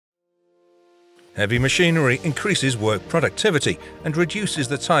Heavy machinery increases work productivity and reduces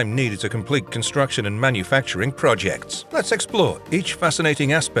the time needed to complete construction and manufacturing projects. Let's explore each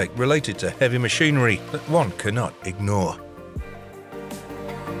fascinating aspect related to heavy machinery that one cannot ignore.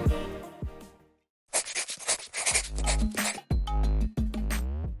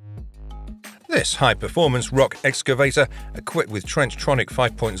 This high-performance rock excavator, equipped with Trenchtronic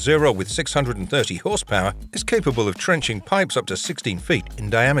 5.0 with 630 horsepower, is capable of trenching pipes up to 16 feet in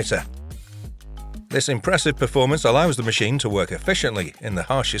diameter. This impressive performance allows the machine to work efficiently in the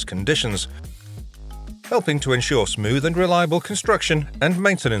harshest conditions, helping to ensure smooth and reliable construction and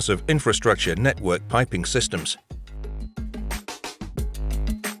maintenance of infrastructure network piping systems.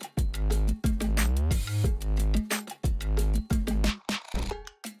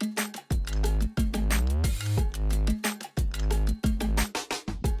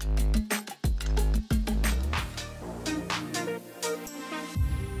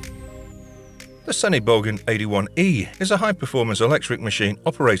 The Sennebogen 81E is a high-performance electric machine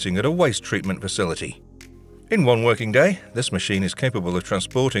operating at a waste treatment facility. In one working day, this machine is capable of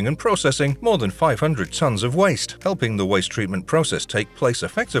transporting and processing more than 500 tons of waste, helping the waste treatment process take place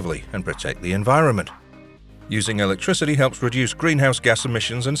effectively and protect the environment. Using electricity helps reduce greenhouse gas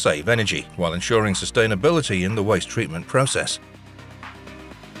emissions and save energy, while ensuring sustainability in the waste treatment process.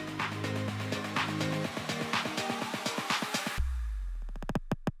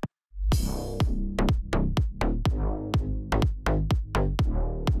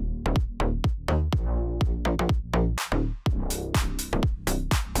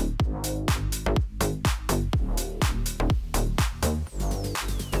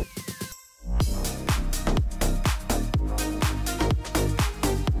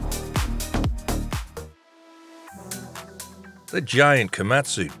 The giant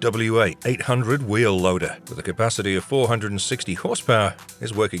Komatsu WA800 wheel loader, with a capacity of 460 horsepower,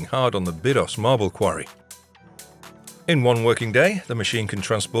 is working hard on the Bidos marble quarry. In one working day, the machine can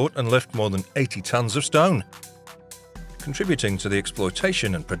transport and lift more than 80 tons of stone, contributing to the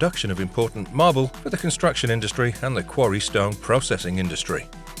exploitation and production of important marble for the construction industry and the quarry stone processing industry.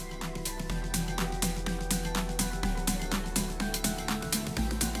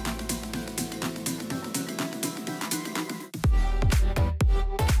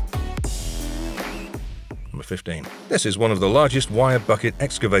 Number 15. This is one of the largest wire bucket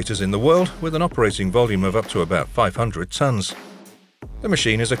excavators in the world, with an operating volume of up to about 500 tons. The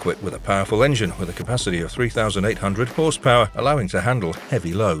machine is equipped with a powerful engine with a capacity of 3,800 horsepower, allowing to handle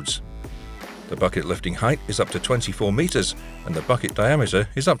heavy loads. The bucket lifting height is up to 24 meters, and the bucket diameter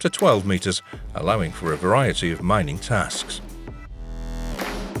is up to 12 meters, allowing for a variety of mining tasks.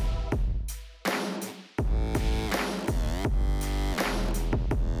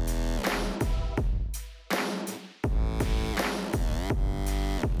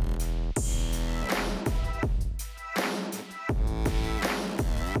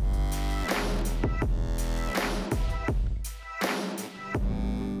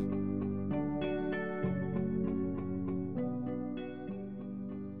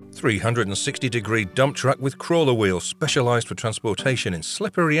 A 360-degree dump truck with crawler wheels specialized for transportation in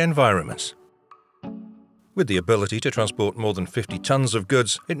slippery environments. With the ability to transport more than 50 tons of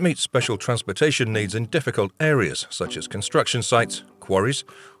goods, it meets special transportation needs in difficult areas such as construction sites, quarries,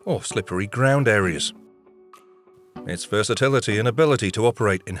 or slippery ground areas. Its versatility and ability to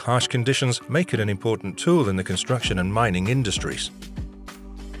operate in harsh conditions make it an important tool in the construction and mining industries.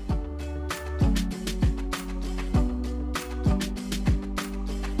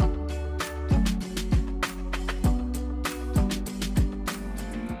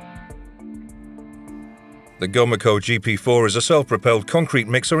 The Gomaco GP4 is a self-propelled concrete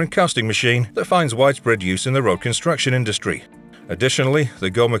mixer and casting machine that finds widespread use in the road construction industry. Additionally,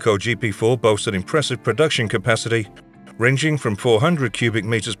 the Gomaco GP4 boasts an impressive production capacity, ranging from 400 cubic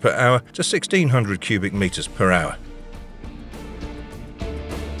meters per hour to 1,600 cubic meters per hour.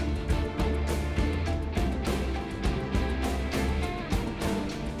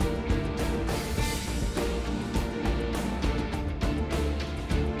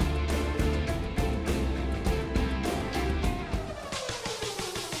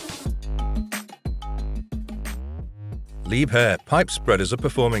 Liebherr pipe spreaders are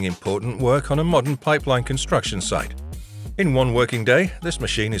performing important work on a modern pipeline construction site. In one working day, this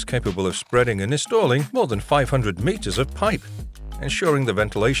machine is capable of spreading and installing more than 500 meters of pipe, ensuring the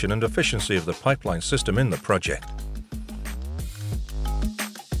ventilation and efficiency of the pipeline system in the project.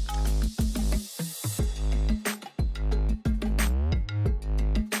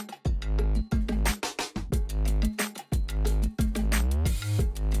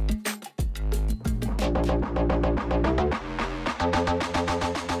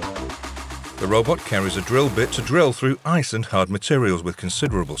 The robot carries a drill bit to drill through ice and hard materials with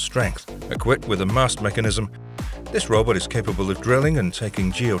considerable strength. Equipped with a mast mechanism, this robot is capable of drilling and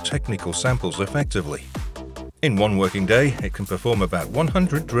taking geotechnical samples effectively. In one working day, it can perform about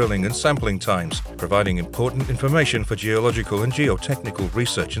 100 drilling and sampling times, providing important information for geological and geotechnical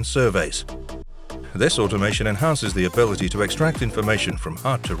research and surveys. This automation enhances the ability to extract information from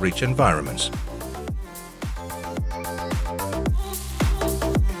hard-to-reach environments.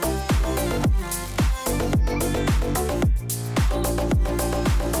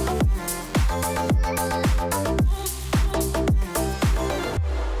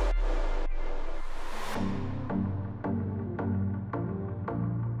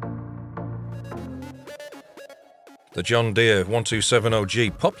 The John Deere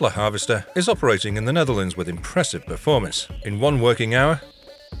 1270G poplar harvester is operating in the Netherlands with impressive performance. In one working hour,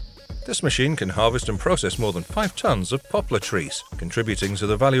 this machine can harvest and process more than 5 tons of poplar trees, contributing to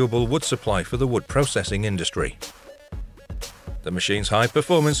the valuable wood supply for the wood processing industry. The machine's high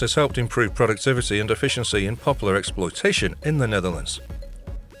performance has helped improve productivity and efficiency in poplar exploitation in the Netherlands.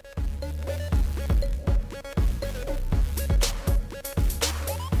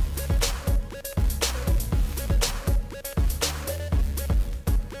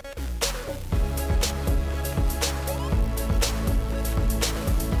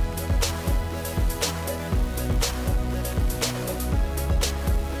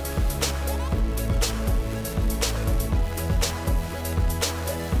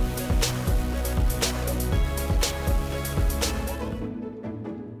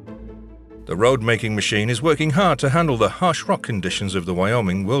 The road-making machine is working hard to handle the harsh rock conditions of the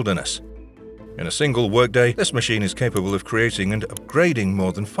Wyoming wilderness. In a single workday, this machine is capable of creating and upgrading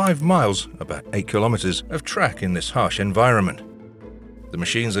more than 5 miles, about 8 kilometers, of track in this harsh environment. The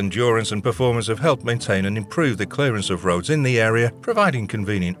machine's endurance and performance have helped maintain and improve the clearance of roads in the area, providing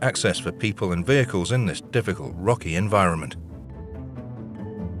convenient access for people and vehicles in this difficult, rocky environment.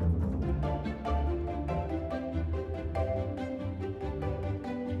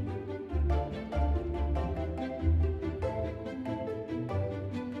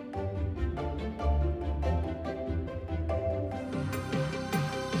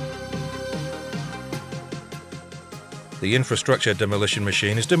 The infrastructure demolition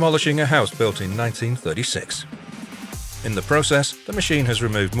machine is demolishing a house built in 1936. In the process, the machine has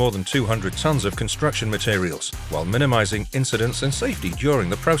removed more than 200 tons of construction materials, while minimizing incidents and safety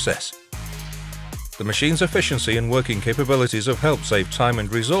during the process. The machine's efficiency and working capabilities have helped save time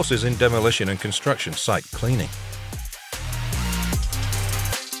and resources in demolition and construction site cleaning.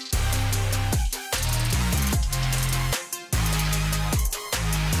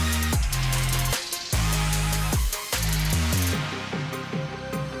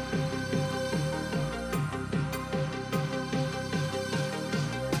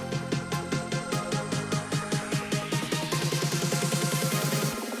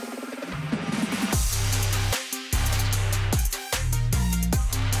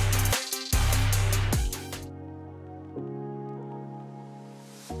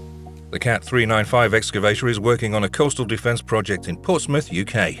 The Cat 395 excavator is working on a coastal defence project in Portsmouth,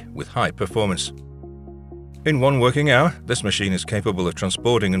 UK, with high performance. In one working hour, this machine is capable of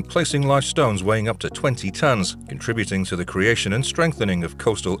transporting and placing large stones weighing up to 20 tons, contributing to the creation and strengthening of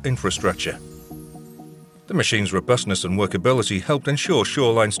coastal infrastructure. The machine's robustness and workability helped ensure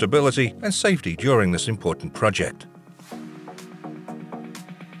shoreline stability and safety during this important project.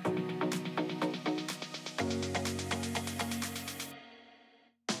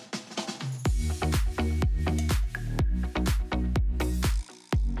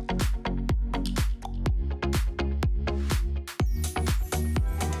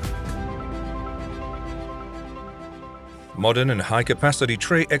 Modern and high-capacity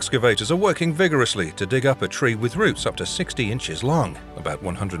tree excavators are working vigorously to dig up a tree with roots up to 60 inches long, about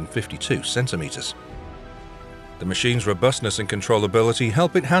 152 centimeters. The machine's robustness and controllability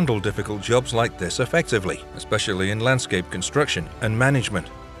help it handle difficult jobs like this effectively, especially in landscape construction and management.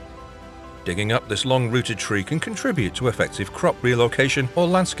 Digging up this long-rooted tree can contribute to effective crop relocation or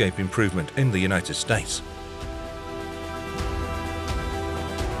landscape improvement in the United States.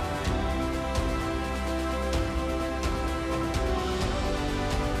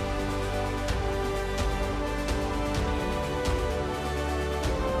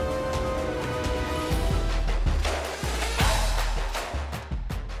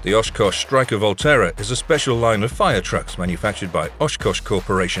 The Oshkosh Stryker Volterra is a special line of fire trucks manufactured by Oshkosh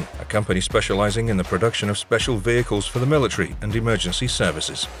Corporation, a company specializing in the production of special vehicles for the military and emergency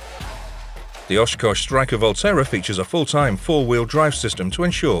services. The Oshkosh Stryker Volterra features a full-time four-wheel drive system to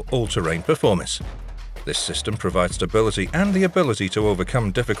ensure all-terrain performance. This system provides stability and the ability to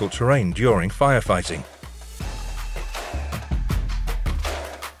overcome difficult terrain during firefighting.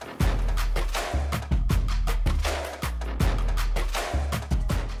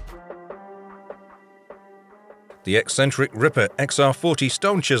 The eccentric Ripper XR40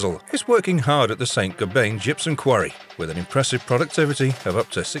 stone chisel is working hard at the St. Gobain gypsum quarry with an impressive productivity of up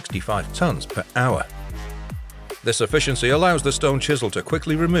to 65 tons per hour. This efficiency allows the stone chisel to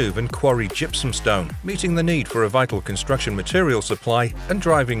quickly remove and quarry gypsum stone, meeting the need for a vital construction material supply and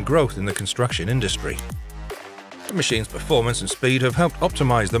driving growth in the construction industry. The machine's performance and speed have helped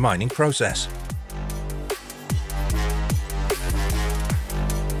optimize the mining process.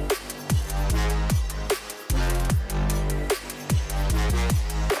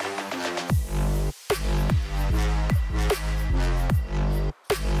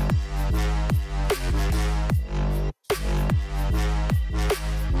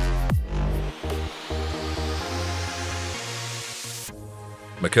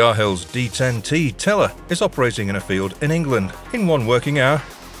 McCarhill's D10T tiller is operating in a field in England in 1 working hour.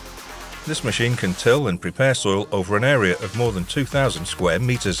 This machine can till and prepare soil over an area of more than 2,000 square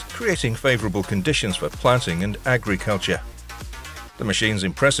meters, creating favorable conditions for planting and agriculture. The machine's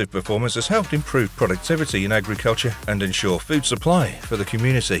impressive performance has helped improve productivity in agriculture and ensure food supply for the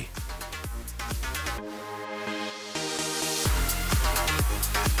community.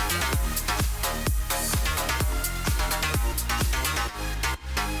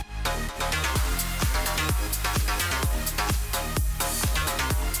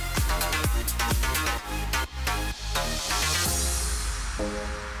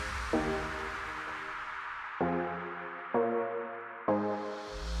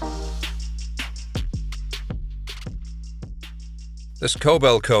 This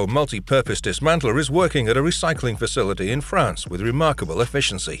Cobelco multi-purpose dismantler is working at a recycling facility in France with remarkable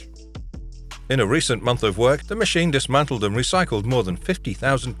efficiency. In a recent month of work, the machine dismantled and recycled more than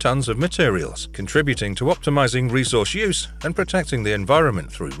 50,000 tons of materials, contributing to optimizing resource use and protecting the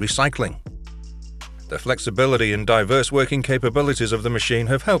environment through recycling. The flexibility and diverse working capabilities of the machine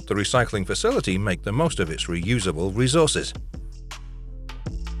have helped the recycling facility make the most of its reusable resources.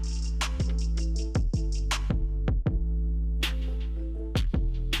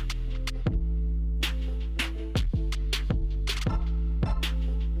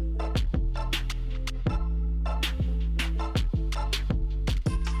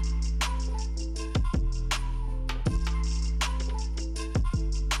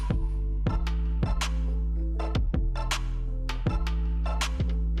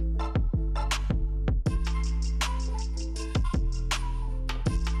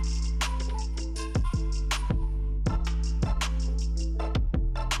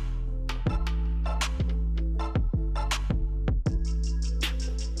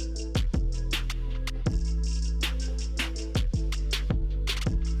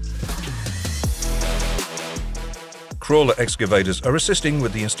 Crawler excavators are assisting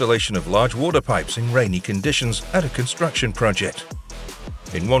with the installation of large water pipes in rainy conditions at a construction project.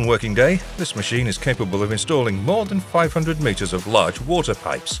 In 1 working day, this machine is capable of installing more than 500 meters of large water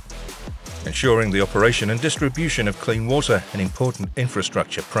pipes, ensuring the operation and distribution of clean water in important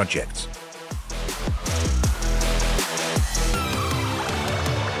infrastructure projects.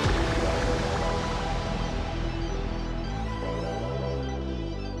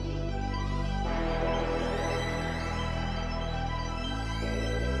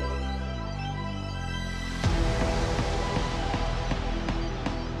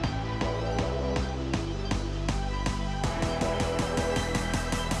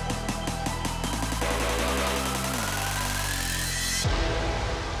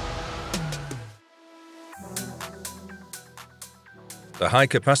 The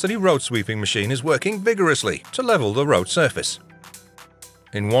high-capacity road sweeping machine is working vigorously to level the road surface.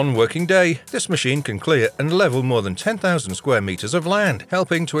 In 1 working day, this machine can clear and level more than 10,000 square meters of land,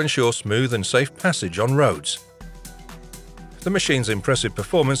 helping to ensure smooth and safe passage on roads. The machine's impressive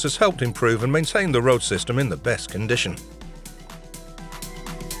performance has helped improve and maintain the road system in the best condition.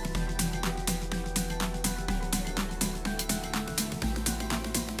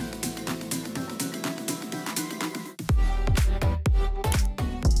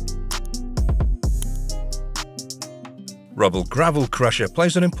 Rubble gravel crusher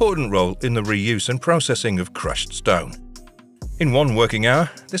plays an important role in the reuse and processing of crushed stone. In 1 working hour,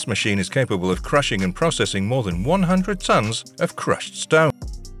 this machine is capable of crushing and processing more than 100 tons of crushed stone,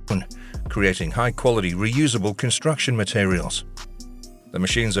 creating high-quality reusable construction materials. The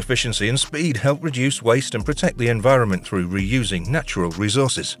machine's efficiency and speed help reduce waste and protect the environment through reusing natural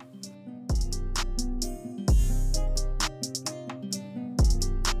resources.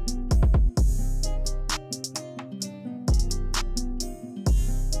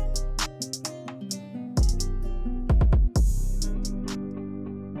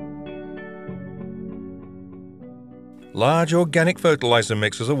 Large organic fertilizer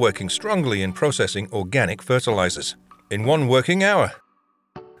mixers are working strongly in processing organic fertilizers in 1 working hour.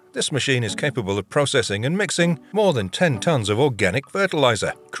 This machine is capable of processing and mixing more than 10 tons of organic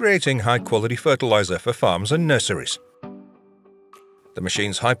fertilizer, creating high-quality fertilizer for farms and nurseries. The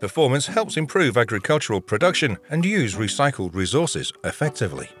machine's high performance helps improve agricultural production and use recycled resources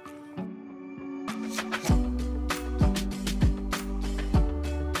effectively.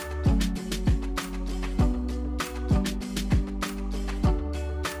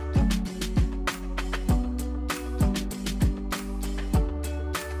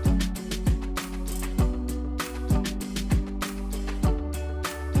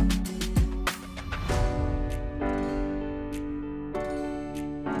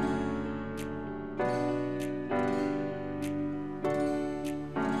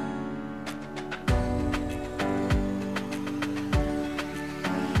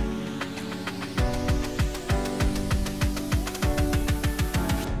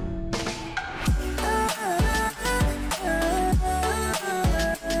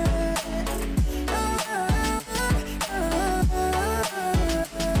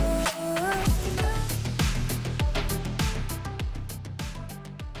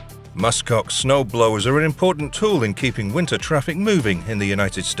 Muskox snow blowers are an important tool in keeping winter traffic moving in the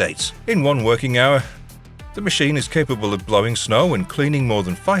United States. In 1 working hour, the machine is capable of blowing snow and cleaning more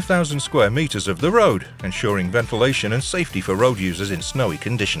than 5,000 square meters of the road, ensuring ventilation and safety for road users in snowy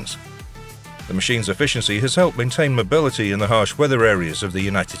conditions. The machine's efficiency has helped maintain mobility in the harsh weather areas of the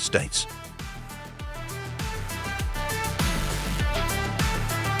United States.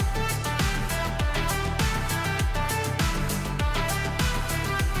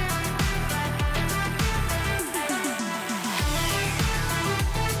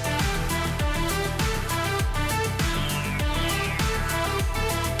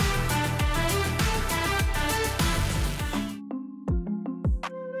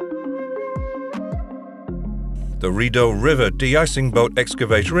 The Rideau River de-icing boat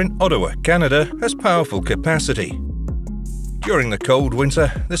excavator in Ottawa, Canada, has powerful capacity. During the cold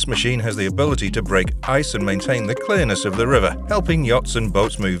winter, this machine has the ability to break ice and maintain the clearness of the river, helping yachts and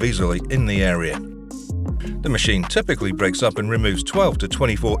boats move easily in the area. The machine typically breaks up and removes 12 to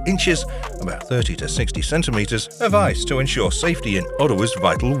 24 inches, about 30 to 60 centimeters, of ice to ensure safety in Ottawa's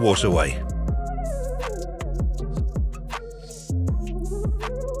vital waterway.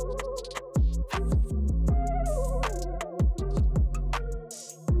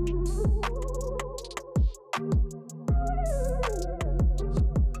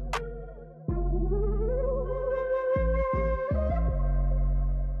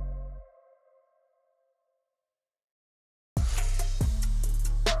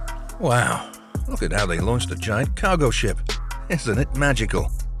 Wow, look at how they launched a giant cargo ship. Isn't it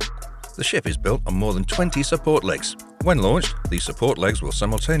magical? The ship is built on more than 20 support legs. When launched, these support legs will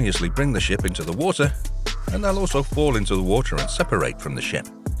simultaneously bring the ship into the water, and they'll also fall into the water and separate from the ship.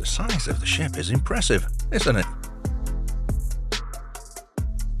 The size of the ship is impressive, isn't it?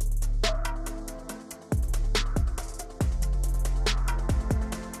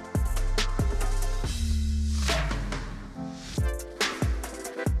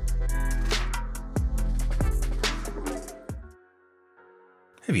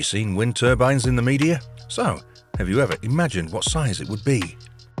 Have you seen wind turbines in the media? So, have you ever imagined what size it would be?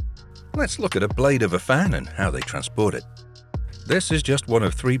 Let's look at a blade of a fan and how they transport it. This is just one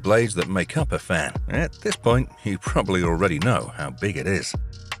of 3 blades that make up a fan. At this point, you probably already know how big it is.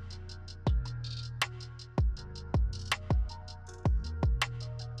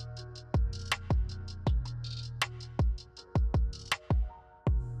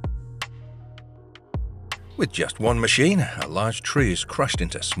 With just one machine, a large tree is crushed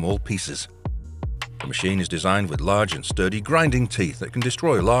into small pieces. The machine is designed with large and sturdy grinding teeth that can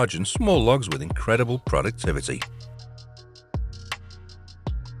destroy large and small logs with incredible productivity.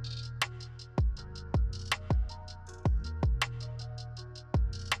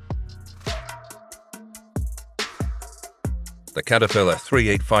 The Caterpillar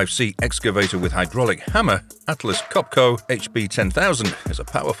 385C excavator with hydraulic hammer, Atlas Copco HB10000, is a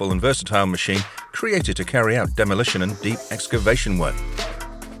powerful and versatile machine created to carry out demolition and deep excavation work.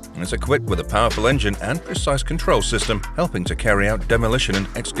 It's equipped with a powerful engine and precise control system, helping to carry out demolition and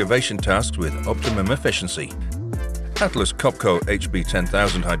excavation tasks with optimum efficiency. Atlas Copco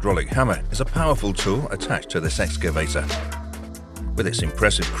HB10000 hydraulic hammer is a powerful tool attached to this excavator. With its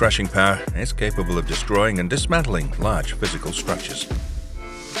impressive crushing power, it's capable of destroying and dismantling large physical structures.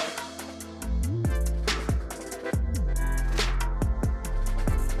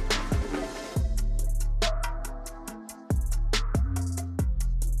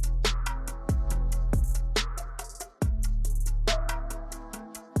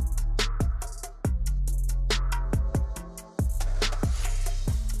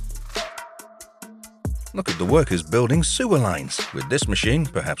 Look at the workers building sewer lines. With this machine,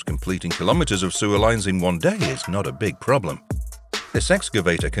 perhaps completing kilometers of sewer lines in one day is not a big problem. This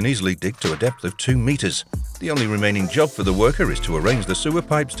excavator can easily dig to a depth of 2 meters. The only remaining job for the worker is to arrange the sewer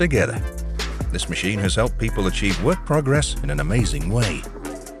pipes together. This machine has helped people achieve work progress in an amazing way.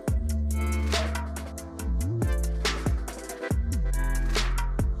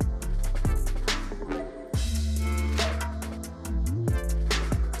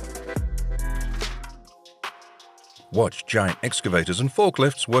 Watch giant excavators and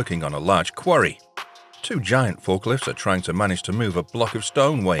forklifts working on a large quarry. 2 giant forklifts are trying to manage to move a block of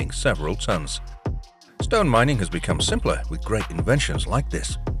stone weighing several tons. Stone mining has become simpler with great inventions like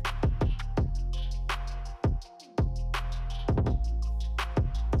this.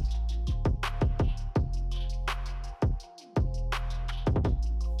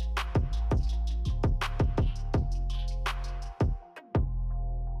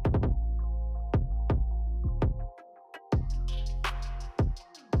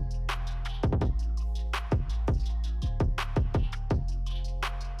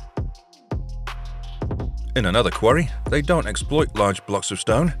 In another quarry, they don't exploit large blocks of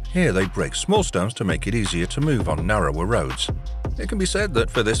stone. Here they break small stones to make it easier to move on narrower roads. It can be said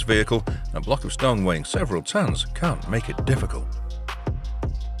that for this vehicle, a block of stone weighing several tons can't make it difficult.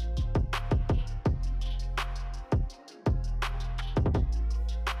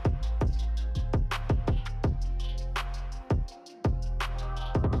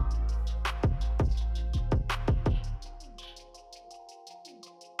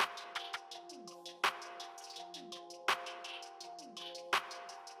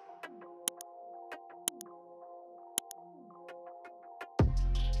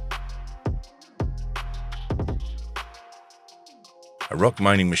 A rock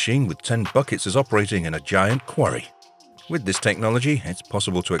mining machine with 10 buckets is operating in a giant quarry. With this technology, it's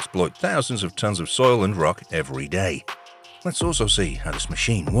possible to exploit thousands of tons of soil and rock every day. Let's also see how this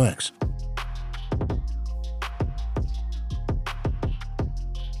machine works.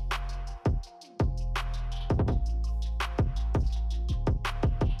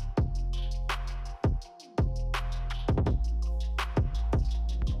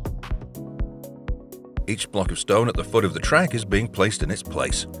 Each block of stone at the foot of the track is being placed in its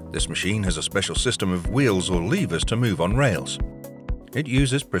place. This machine has a special system of wheels or levers to move on rails. It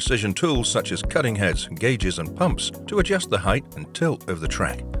uses precision tools such as cutting heads, gauges and pumps to adjust the height and tilt of the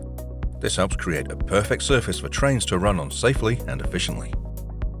track. This helps create a perfect surface for trains to run on safely and efficiently.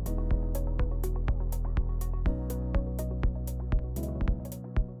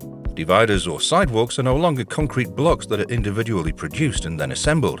 Dividers or sidewalks are no longer concrete blocks that are individually produced and then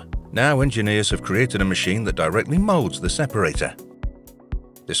assembled. Now engineers have created a machine that directly molds the separator.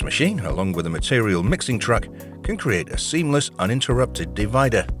 This machine, along with a material mixing truck, can create a seamless, uninterrupted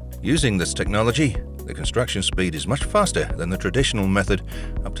divider. Using this technology, the construction speed is much faster than the traditional method,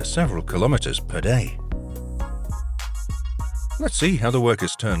 up to several kilometers per day. Let's see how the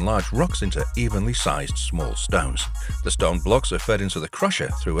workers turn large rocks into evenly sized small stones. The stone blocks are fed into the crusher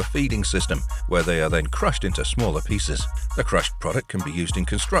through a feeding system, where they are then crushed into smaller pieces. The crushed product can be used in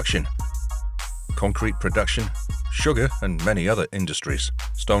construction, concrete production, sugar, and many other industries.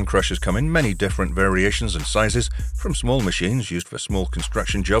 Stone crushers come in many different variations and sizes, from small machines used for small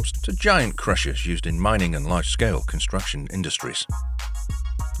construction jobs to giant crushers used in mining and large-scale construction industries.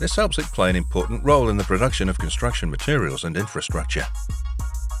 This helps it play an important role in the production of construction materials and infrastructure.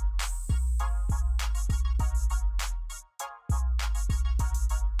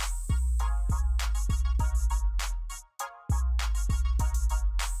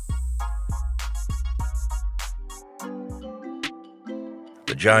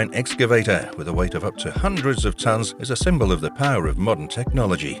 The giant excavator, with a weight of up to hundreds of tons, is a symbol of the power of modern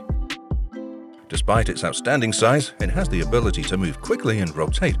technology. Despite its outstanding size, it has the ability to move quickly and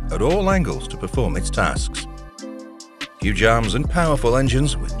rotate at all angles to perform its tasks. Huge arms and powerful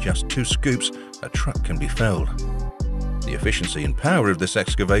engines, with just 2 scoops, a truck can be filled. The efficiency and power of this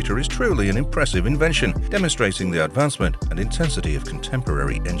excavator is truly an impressive invention, demonstrating the advancement and intensity of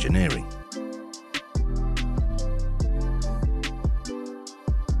contemporary engineering.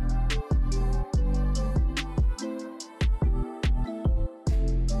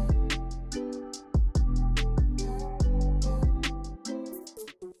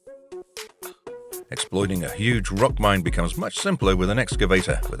 Exploiting a huge rock mine becomes much simpler with an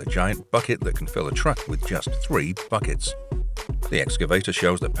excavator, with a giant bucket that can fill a truck with just 3 buckets. The excavator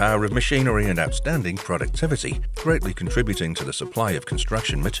shows the power of machinery and outstanding productivity, greatly contributing to the supply of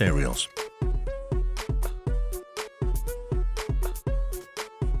construction materials.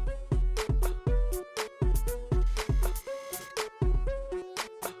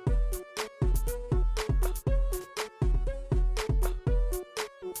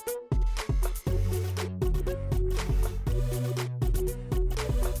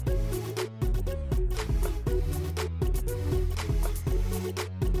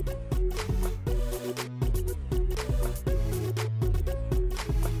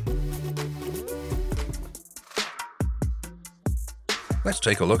 Let's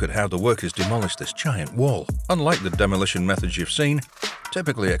take a look at how the workers demolished this giant wall. Unlike the demolition methods you've seen,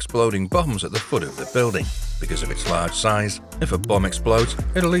 typically exploding bombs at the foot of the building. Because of its large size, if a bomb explodes,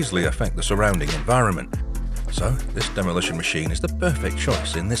 it'll easily affect the surrounding environment. So, this demolition machine is the perfect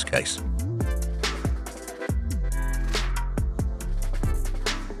choice in this case.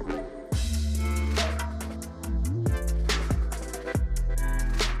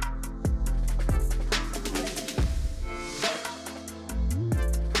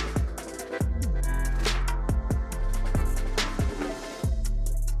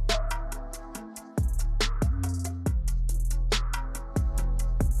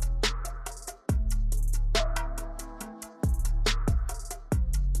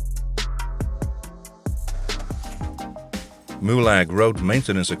 Mulag road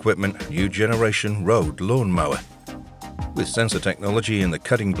maintenance equipment, new generation road lawnmower. With sensor technology in the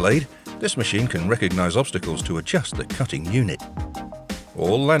cutting blade, this machine can recognize obstacles to adjust the cutting unit.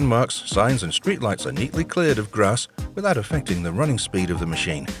 All landmarks, signs and streetlights are neatly cleared of grass without affecting the running speed of the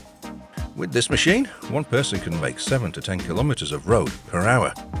machine. With this machine, one person can make 7 to 10 kilometers of road per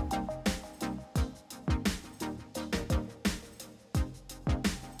hour.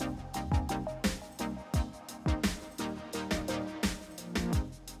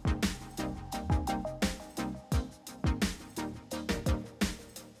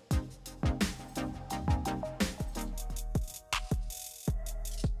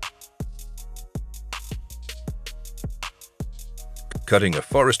 Cutting a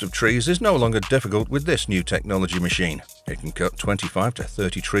forest of trees is no longer difficult with this new technology machine. It can cut 25 to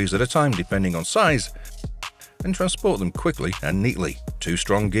 30 trees at a time depending on size and transport them quickly and neatly. 2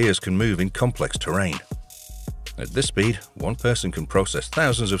 strong gears can move in complex terrain. At this speed, one person can process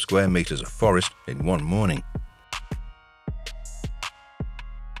thousands of square meters of forest in one morning.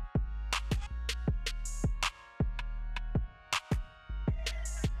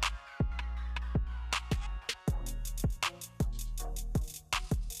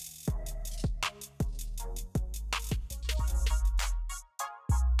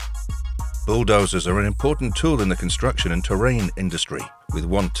 Bulldozers are an important tool in the construction and terrain industry. With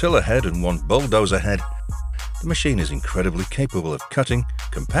one tiller head and one bulldozer head, the machine is incredibly capable of cutting,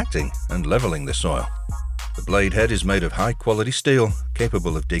 compacting, and leveling the soil. The blade head is made of high-quality steel,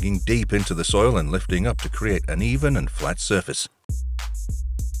 capable of digging deep into the soil and lifting up to create an even and flat surface.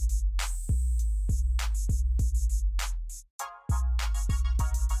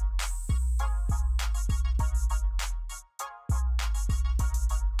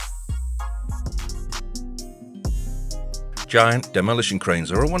 Giant demolition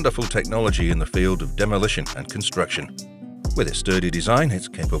cranes are a wonderful technology in the field of demolition and construction. With its sturdy design, it's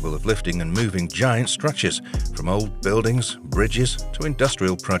capable of lifting and moving giant structures, from old buildings, bridges, to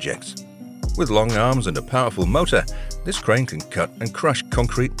industrial projects. With long arms and a powerful motor, this crane can cut and crush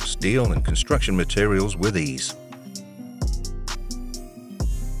concrete, steel, and construction materials with ease.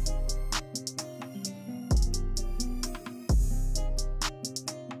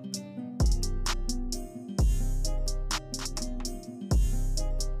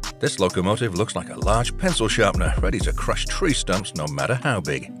 This locomotive looks like a large pencil sharpener ready to crush tree stumps no matter how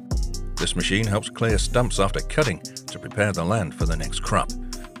big. This machine helps clear stumps after cutting to prepare the land for the next crop.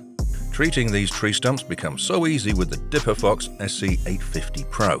 Treating these tree stumps becomes so easy with the Fox SC850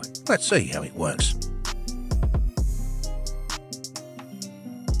 Pro. Let's see how it works.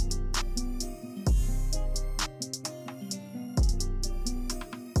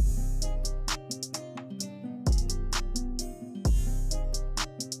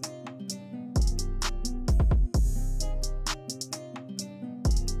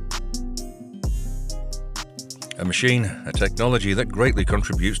 A machine, a technology that greatly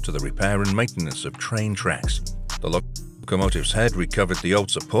contributes to the repair and maintenance of train tracks. The locomotive's head recovered the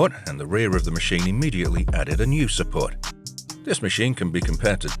old support, and the rear of the machine immediately added a new support. This machine can be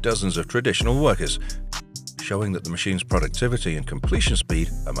compared to dozens of traditional workers, showing that the machine's productivity and completion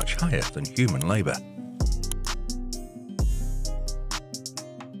speed are much higher than human labor.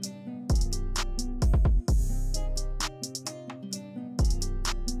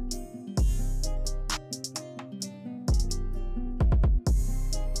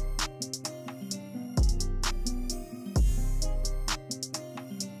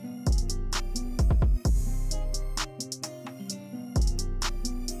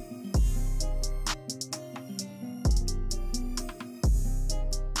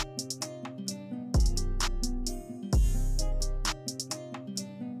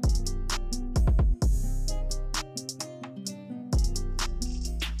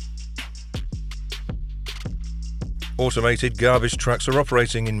 Automated garbage trucks are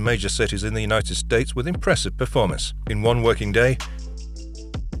operating in major cities in the United States with impressive performance. In one working day,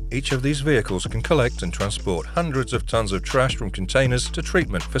 each of these vehicles can collect and transport hundreds of tons of trash from containers to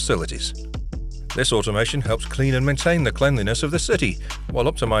treatment facilities. This automation helps clean and maintain the cleanliness of the city, while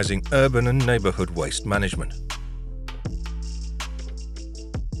optimizing urban and neighborhood waste management.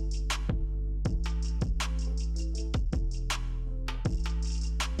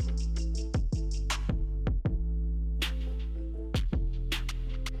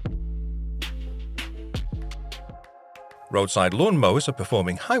 Roadside lawn mowers are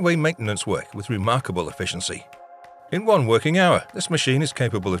performing highway maintenance work with remarkable efficiency. In one working hour, this machine is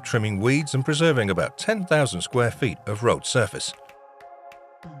capable of trimming weeds and preserving about 10,000 square feet of road surface.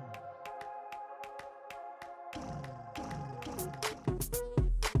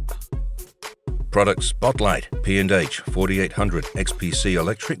 Product Spotlight P&H 4800 XPC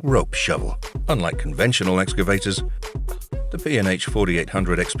electric rope shovel. Unlike conventional excavators, the P&H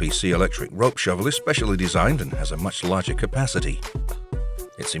 4800 XPC electric rope shovel is specially designed and has a much larger capacity.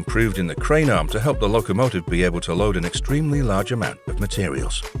 It's improved in the crane arm to help the locomotive be able to load an extremely large amount of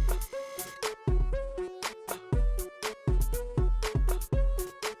materials.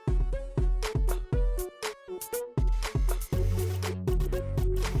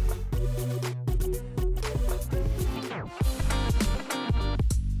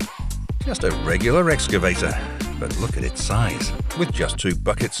 Just a regular excavator, but look at its size. With just 2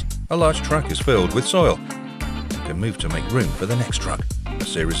 buckets, a large truck is filled with soil and can move to make room for the next truck. A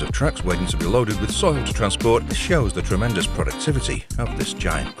series of trucks waiting to be loaded with soil to transport shows the tremendous productivity of this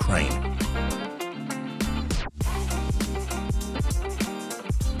giant crane.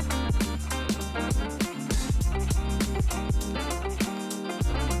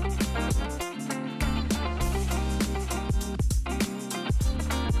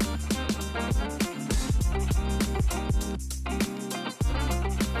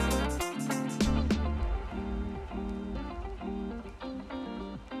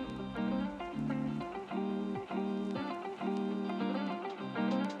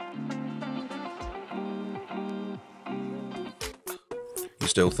 You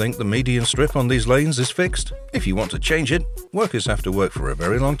still think the median strip on these lanes is fixed? If you want to change it, workers have to work for a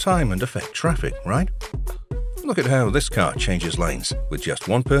very long time and affect traffic, right? Look at how this car changes lanes, with just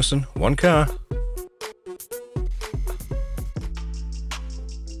one person, one car.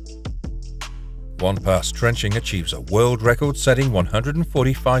 One-pass trenching achieves a world record-setting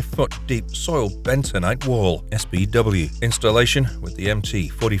 145-foot deep soil bentonite wall (SBW) installation with the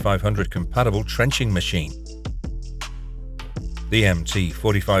MT4500 compatible trenching machine. The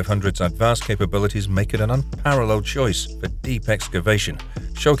MT4500's advanced capabilities make it an unparalleled choice for deep excavation,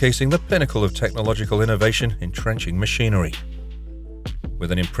 showcasing the pinnacle of technological innovation in trenching machinery.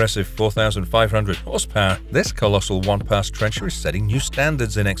 With an impressive 4,500 horsepower, this colossal one-pass trencher is setting new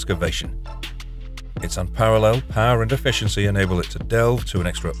standards in excavation. Its unparalleled power and efficiency enable it to delve to an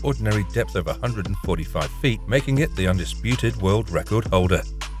extraordinary depth of 145 feet, making it the undisputed world record holder.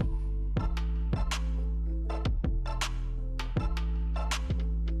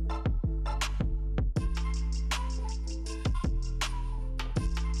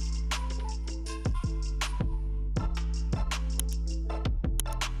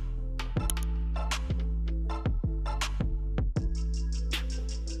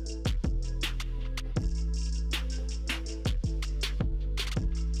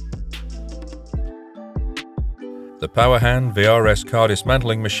 The PowerHand VRS car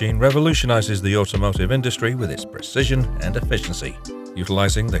dismantling machine revolutionizes the automotive industry with its precision and efficiency,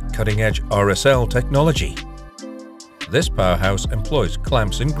 utilizing the cutting-edge RSL technology. This powerhouse employs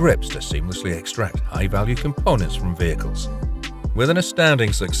clamps and grips to seamlessly extract high-value components from vehicles. With an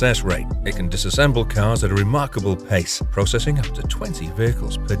astounding success rate, it can disassemble cars at a remarkable pace, processing up to 20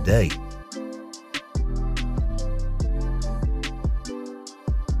 vehicles per day.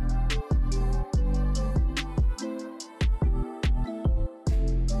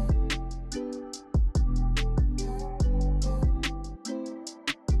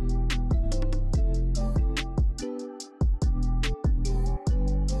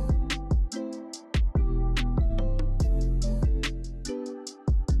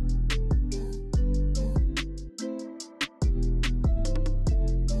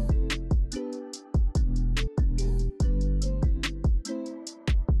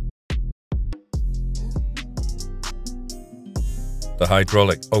 The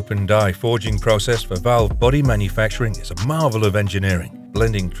hydraulic open die forging process for valve body manufacturing is a marvel of engineering,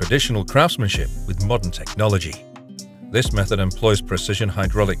 blending traditional craftsmanship with modern technology. This method employs precision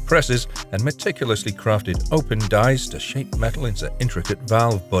hydraulic presses and meticulously crafted open dies to shape metal into intricate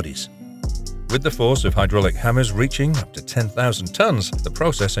valve bodies. With the force of hydraulic hammers reaching up to 10,000 tons, the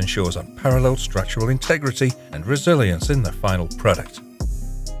process ensures unparalleled structural integrity and resilience in the final product.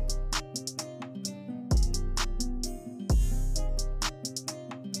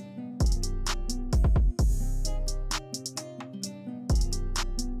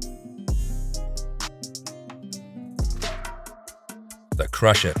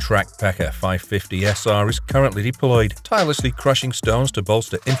 crusher Trackpacker 550 SR is currently deployed, tirelessly crushing stones to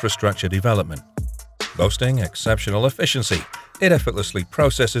bolster infrastructure development. Boasting exceptional efficiency, it effortlessly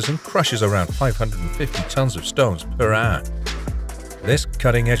processes and crushes around 550 tons of stones per hour. This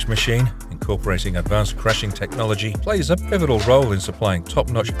cutting-edge machine, incorporating advanced crushing technology, plays a pivotal role in supplying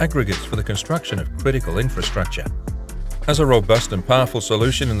top-notch aggregates for the construction of critical infrastructure. As a robust and powerful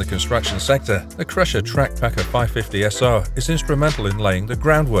solution in the construction sector, the crusher Trackpacker 550 SR is instrumental in laying the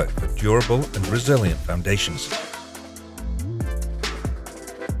groundwork for durable and resilient foundations.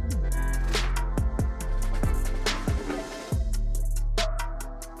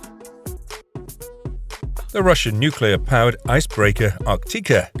 The Russian nuclear-powered icebreaker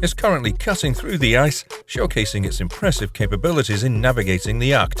Arktika is currently cutting through the ice, showcasing its impressive capabilities in navigating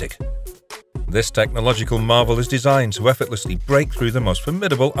the Arctic. This technological marvel is designed to effortlessly break through the most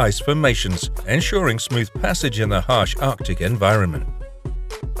formidable ice formations, ensuring smooth passage in the harsh Arctic environment.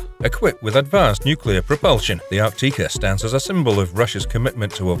 Equipped with advanced nuclear propulsion, the Arktika stands as a symbol of Russia's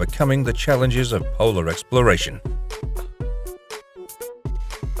commitment to overcoming the challenges of polar exploration.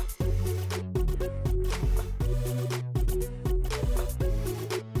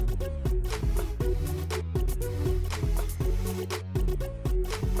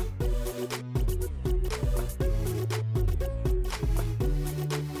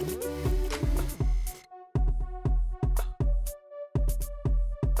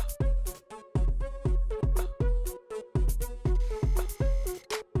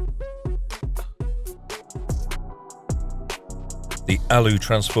 The Alu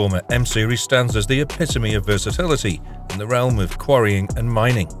Transformer M-Series stands as the epitome of versatility in the realm of quarrying and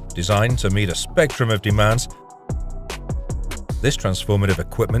mining. Designed to meet a spectrum of demands, this transformative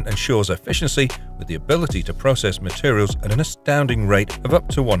equipment ensures efficiency with the ability to process materials at an astounding rate of up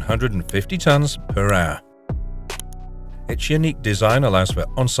to 150 tons per hour. Its unique design allows for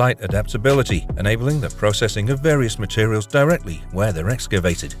on-site adaptability, enabling the processing of various materials directly where they're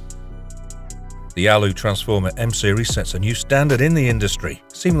excavated. The Alu Transformer M-Series sets a new standard in the industry,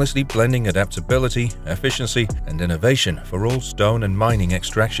 seamlessly blending adaptability, efficiency, and innovation for all stone and mining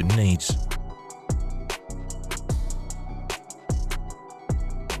extraction needs.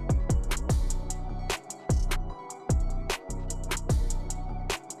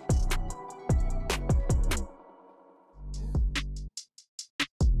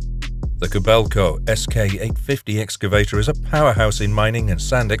 The Kobelco SK850 excavator is a powerhouse in mining and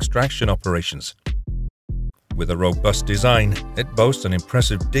sand extraction operations. With a robust design, it boasts an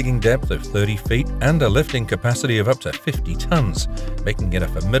impressive digging depth of 30 feet and a lifting capacity of up to 50 tons, making it a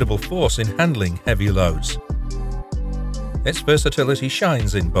formidable force in handling heavy loads. Its versatility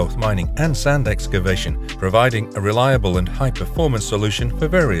shines in both mining and sand excavation, providing a reliable and high-performance solution for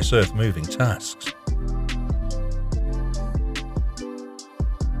various earth-moving tasks.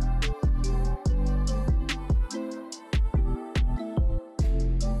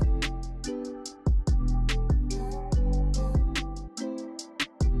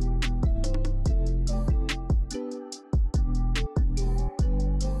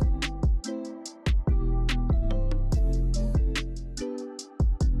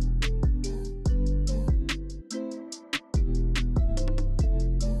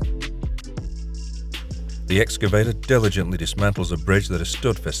 The excavator diligently dismantles a bridge that has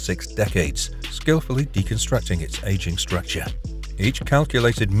stood for 6 decades, skillfully deconstructing its aging structure. Each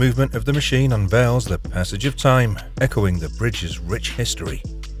calculated movement of the machine unveils the passage of time, echoing the bridge's rich history.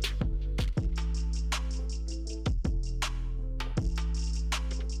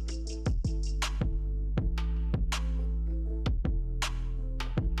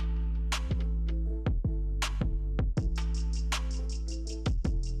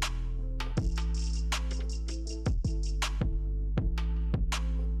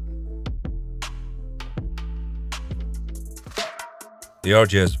 The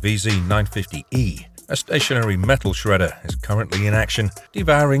Arduous VZ950E, a stationary metal shredder, is currently in action,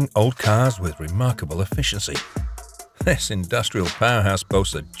 devouring old cars with remarkable efficiency. This industrial powerhouse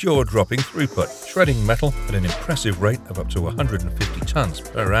boasts a jaw-dropping throughput, shredding metal at an impressive rate of up to 150 tons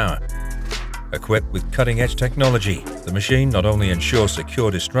per hour. Equipped with cutting-edge technology, the machine not only ensures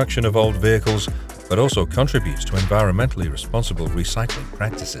secure destruction of old vehicles, but also contributes to environmentally responsible recycling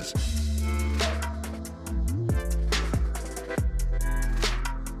practices.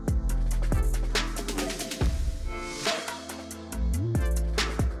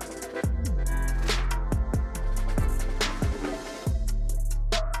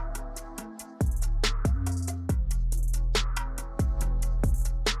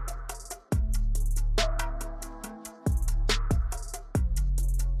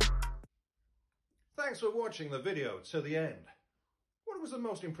 Thanks for watching the video to the end. What What was the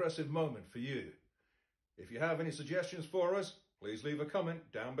most impressive moment for you? If you have any suggestions for us, please leave a comment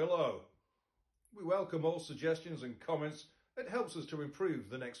down below. We welcome all suggestions and comments. It helps us to improve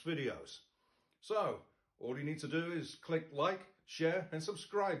the next videos. So, all you need to do is click like, share and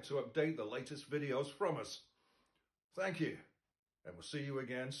subscribe to update the latest videos from us. Thank you, and we'll see you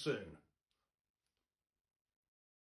again soon.